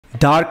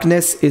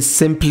Darkness is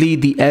simply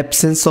the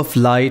absence of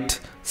light.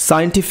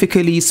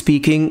 Scientifically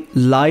speaking,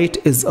 light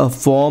is a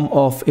form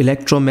of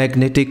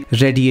electromagnetic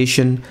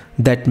radiation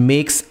that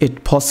makes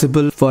it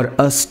possible for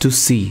us to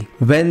see.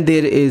 When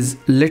there is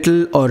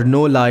little or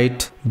no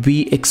light,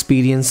 we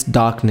experience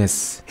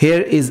darkness.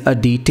 Here is a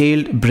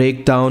detailed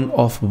breakdown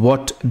of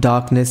what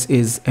darkness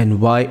is and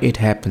why it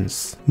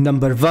happens.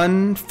 Number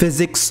 1.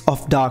 Physics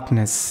of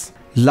darkness.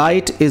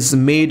 Light is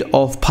made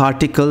of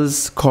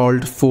particles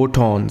called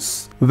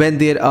photons. When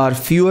there are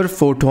fewer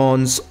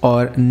photons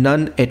or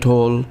none at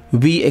all,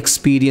 we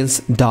experience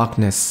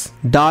darkness.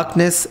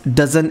 Darkness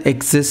doesn't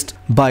exist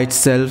by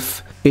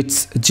itself.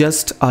 It's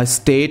just a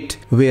state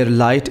where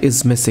light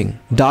is missing.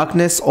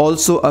 Darkness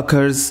also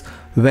occurs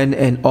when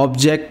an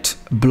object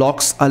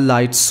blocks a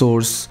light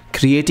source,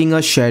 creating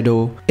a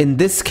shadow. In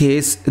this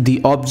case,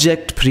 the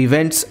object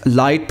prevents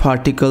light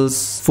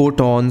particles,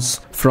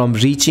 photons, from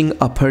reaching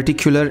a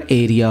particular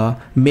area,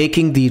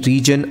 making the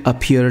region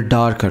appear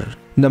darker.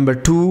 Number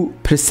 2.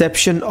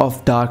 Perception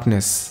of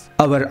darkness.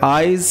 Our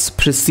eyes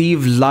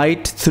perceive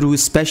light through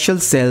special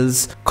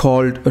cells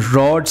called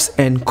rods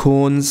and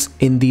cones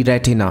in the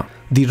retina.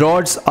 The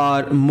rods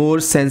are more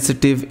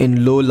sensitive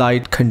in low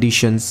light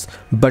conditions,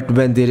 but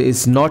when there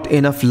is not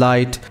enough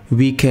light,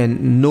 we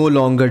can no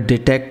longer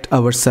detect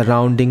our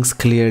surroundings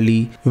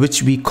clearly,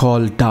 which we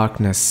call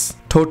darkness.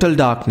 Total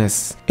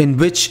darkness, in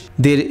which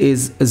there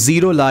is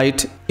zero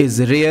light,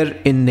 is rare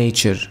in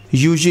nature.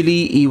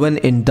 Usually, even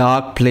in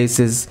dark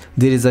places,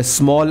 there is a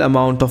small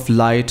amount of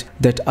light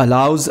that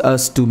allows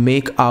us to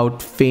make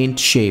out faint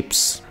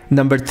shapes.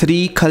 Number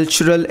 3.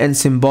 Cultural and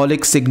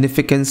symbolic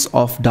significance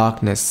of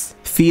darkness.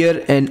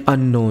 Fear and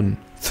unknown.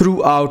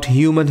 Throughout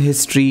human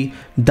history,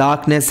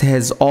 darkness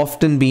has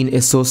often been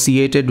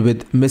associated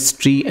with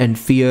mystery and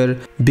fear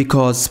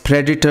because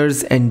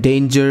predators and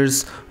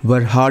dangers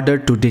were harder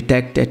to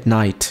detect at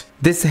night.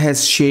 This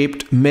has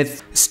shaped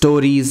myths,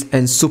 stories,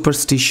 and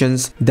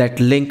superstitions that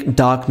link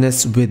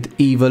darkness with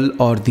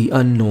evil or the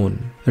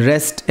unknown.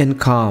 Rest and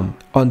calm.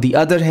 On the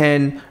other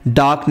hand,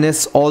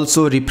 darkness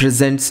also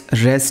represents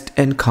rest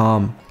and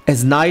calm.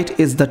 As night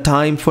is the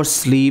time for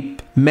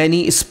sleep,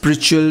 many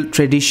spiritual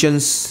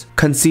traditions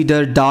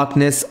consider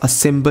darkness a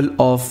symbol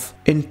of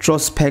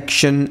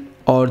introspection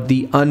or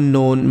the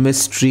unknown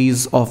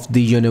mysteries of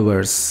the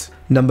universe.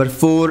 Number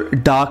 4.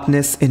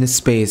 Darkness in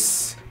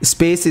space.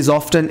 Space is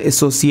often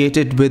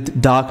associated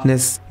with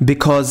darkness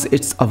because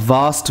it's a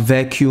vast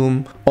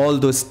vacuum.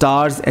 Although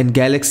stars and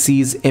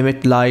galaxies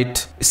emit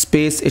light,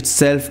 space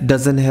itself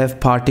doesn't have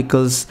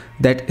particles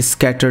that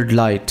scatter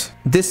light.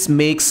 This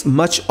makes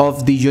much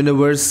of the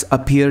universe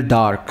appear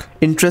dark.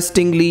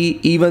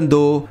 Interestingly, even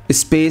though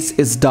space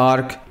is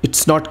dark,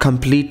 it's not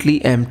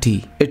completely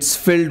empty. It's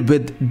filled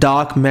with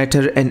dark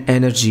matter and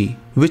energy,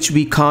 which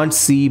we can't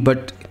see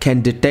but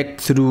can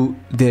detect through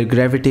their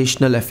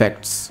gravitational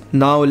effects.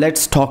 Now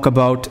let's talk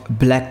about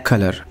black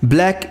color.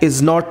 Black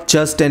is not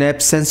just an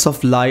absence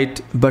of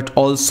light but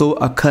also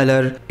a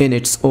color in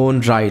its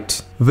own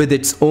right, with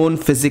its own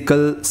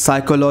physical,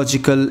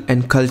 psychological,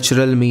 and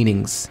cultural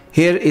meanings.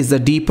 Here is a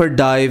deeper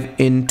dive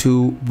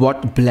into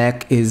what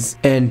black is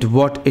and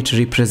what it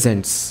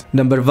represents.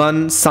 Number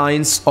 1.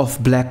 Science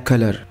of black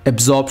color.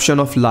 Absorption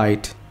of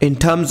light. In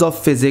terms of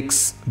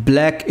physics,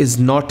 black is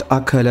not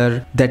a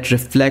color that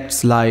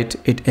reflects light,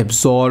 it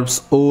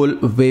absorbs all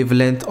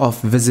wavelength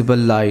of visible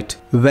light.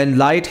 When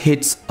light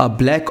hits a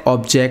black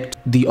object,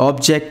 the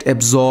object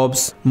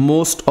absorbs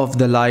most of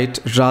the light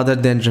rather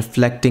than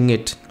reflecting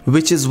it,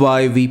 which is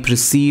why we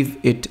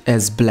perceive it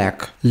as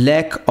black.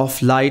 Lack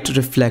of light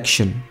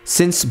reflection.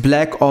 Since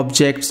black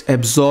objects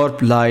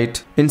absorb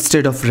light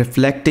instead of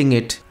reflecting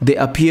it, they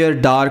appear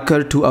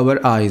darker to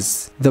our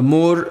eyes. The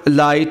more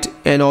light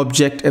an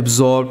object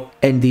absorbs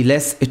and the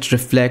less it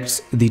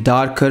reflects, the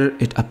darker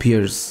it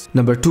appears.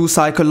 Number 2.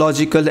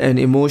 Psychological and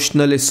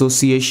emotional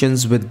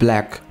associations with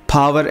black.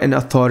 Power and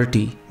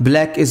authority.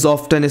 Black is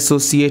often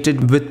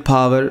associated with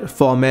power,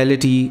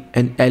 formality,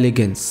 and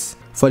elegance.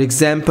 For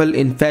example,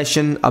 in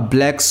fashion, a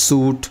black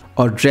suit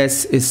or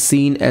dress is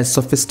seen as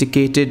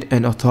sophisticated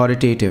and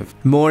authoritative.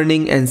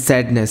 Mourning and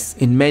sadness.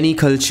 In many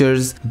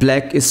cultures,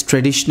 black is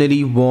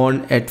traditionally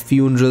worn at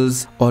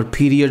funerals or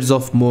periods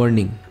of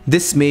mourning.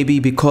 This may be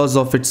because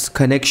of its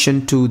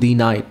connection to the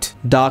night,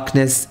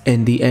 darkness,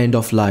 and the end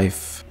of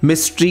life.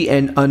 Mystery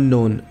and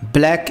unknown.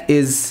 Black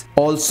is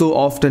also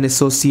often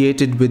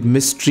associated with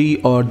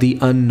mystery or the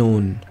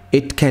unknown.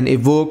 It can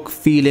evoke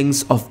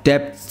feelings of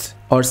depth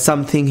or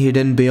something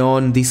hidden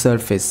beyond the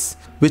surface,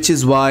 which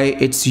is why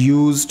it's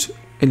used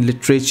in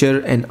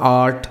literature and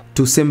art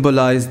to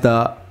symbolize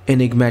the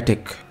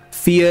enigmatic.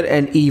 Fear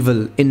and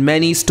evil. In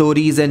many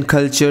stories and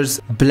cultures,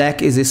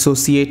 black is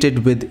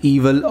associated with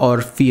evil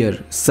or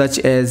fear, such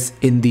as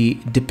in the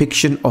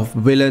depiction of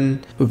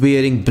villain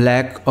wearing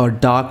black or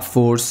dark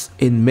force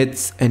in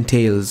myths and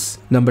tales.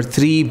 Number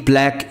 3.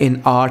 Black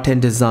in art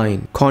and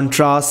design.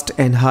 Contrast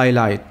and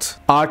highlight.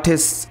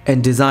 Artists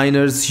and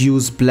designers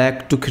use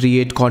black to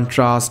create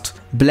contrast.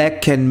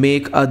 Black can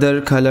make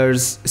other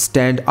colors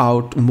stand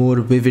out more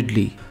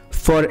vividly.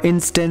 For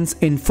instance,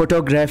 in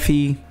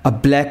photography, a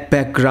black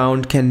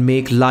background can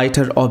make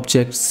lighter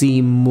objects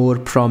seem more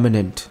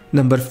prominent.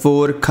 Number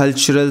 4.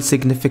 Cultural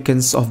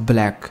significance of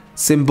black.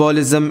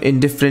 Symbolism in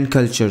different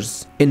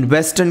cultures. In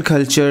Western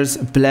cultures,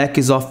 black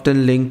is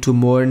often linked to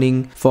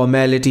mourning,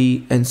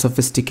 formality, and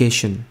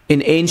sophistication.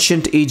 In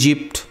ancient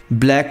Egypt,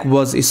 black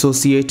was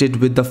associated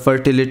with the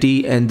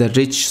fertility and the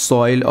rich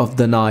soil of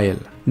the Nile.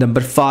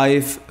 Number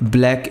 5.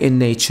 Black in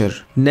nature.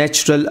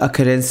 Natural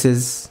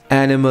occurrences.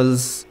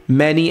 Animals.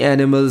 Many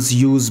animals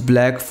use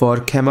black for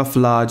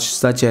camouflage,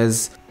 such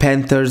as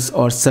panthers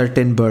or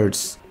certain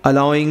birds,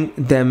 allowing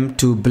them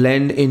to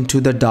blend into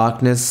the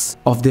darkness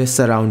of their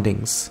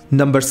surroundings.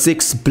 Number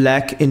 6.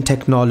 Black in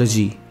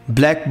technology.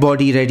 Black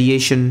body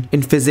radiation.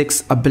 In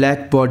physics, a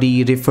black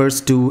body refers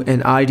to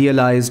an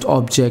idealized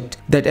object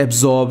that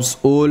absorbs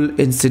all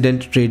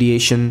incident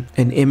radiation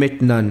and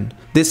emits none.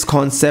 This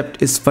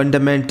concept is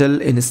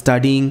fundamental in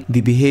studying the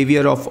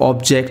behavior of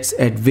objects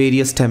at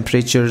various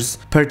temperatures,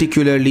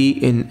 particularly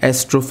in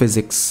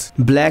astrophysics.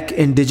 Black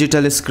in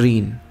digital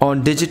screen.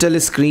 On digital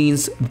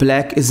screens,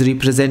 black is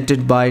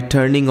represented by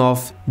turning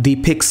off the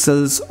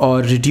pixels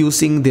or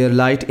reducing their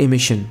light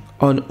emission.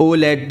 On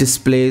OLED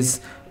displays,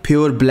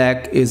 pure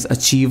black is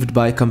achieved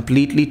by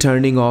completely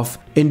turning off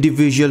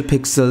individual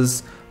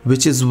pixels,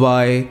 which is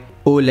why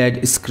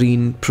OLED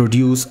screen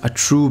produce a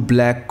true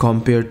black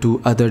compared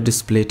to other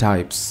display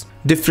types.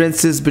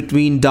 Differences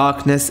between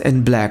darkness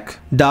and black.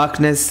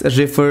 Darkness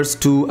refers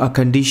to a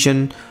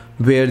condition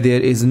where there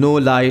is no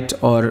light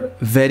or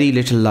very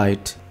little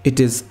light. It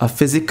is a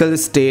physical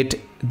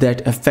state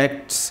that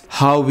affects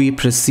how we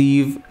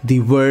perceive the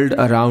world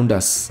around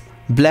us.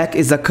 Black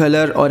is a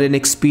color or an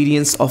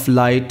experience of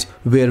light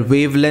where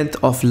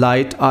wavelengths of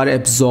light are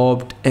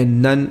absorbed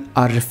and none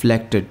are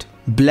reflected.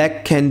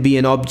 Black can be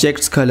an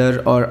object's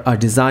color or a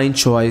design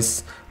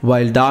choice,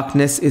 while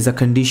darkness is a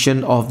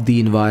condition of the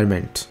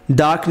environment.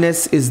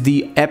 Darkness is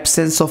the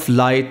absence of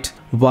light,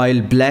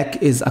 while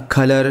black is a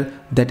color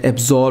that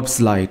absorbs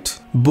light.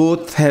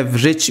 Both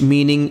have rich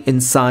meaning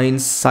in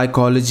science,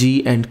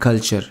 psychology, and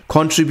culture,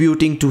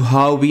 contributing to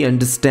how we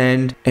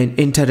understand and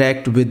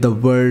interact with the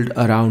world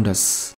around us.